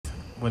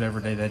whatever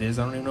day that is.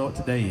 I don't even know what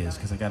today is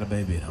because I got a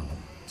baby at home.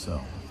 So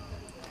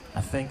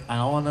I think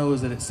all I know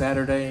is that it's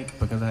Saturday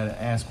because I had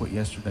to ask what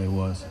yesterday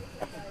was.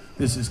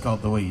 This is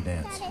called The Way You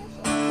Dance.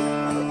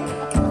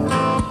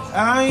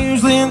 I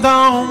usually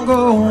don't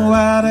go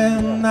out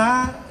at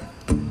night.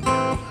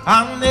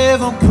 I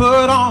never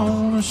put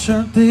on a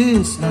shirt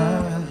this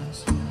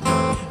nice.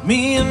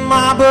 Me and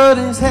my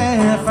buddies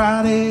had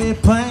Friday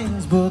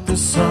plans, but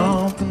there's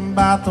something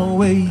about the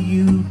way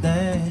you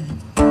dance.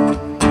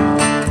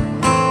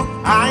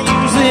 I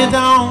usually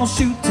don't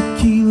shoot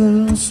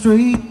tequila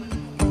straight.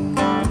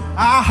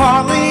 I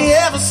hardly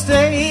ever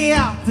stay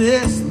out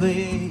this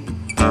late.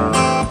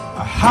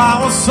 I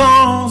holler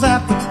songs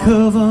at the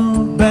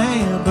cover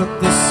band, but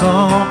there's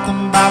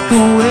something about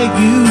the way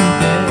you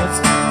dance.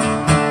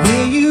 The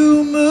way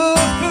you move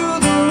through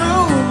the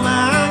room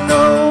like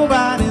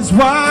nobody's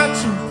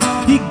watching.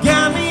 You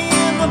got me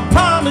in the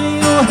palm of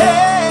your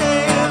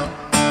hand.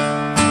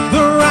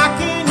 The rock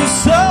in your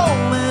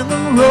soul and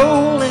the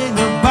roll in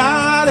your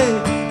body.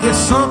 There's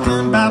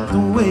something about the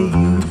way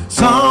you,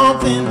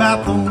 something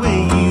about the way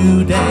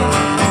you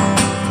dance.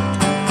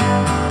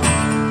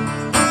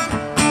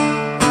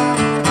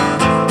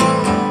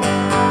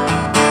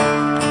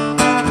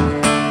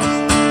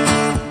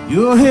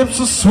 Your hips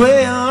will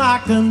swell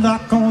like a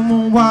duck on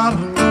the water.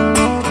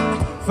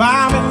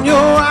 Fire in your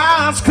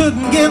eyes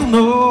couldn't get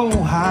no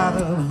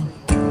hotter.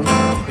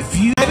 If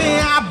you baby,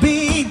 I'll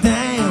be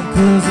damned,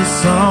 'cause there's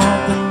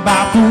something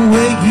about the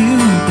way you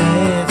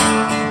dance.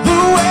 The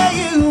way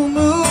you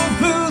move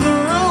through the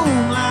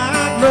room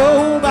like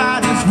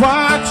nobody's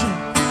watching.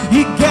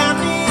 You got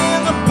me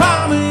in the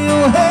palm of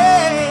your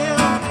hand.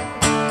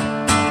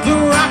 The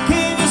rock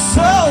in your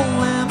soul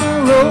and the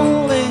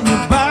roll in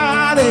your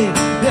body.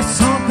 There's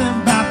something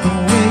about the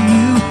way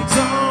you,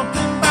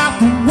 something about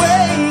the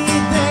way you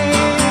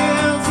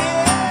dance,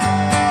 yeah.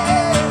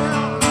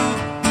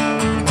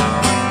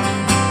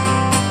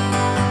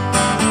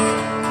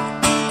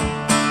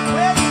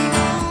 Well, you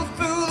move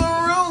through the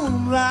room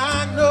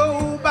like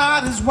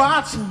nobody's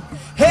watching.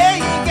 Hey,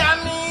 you got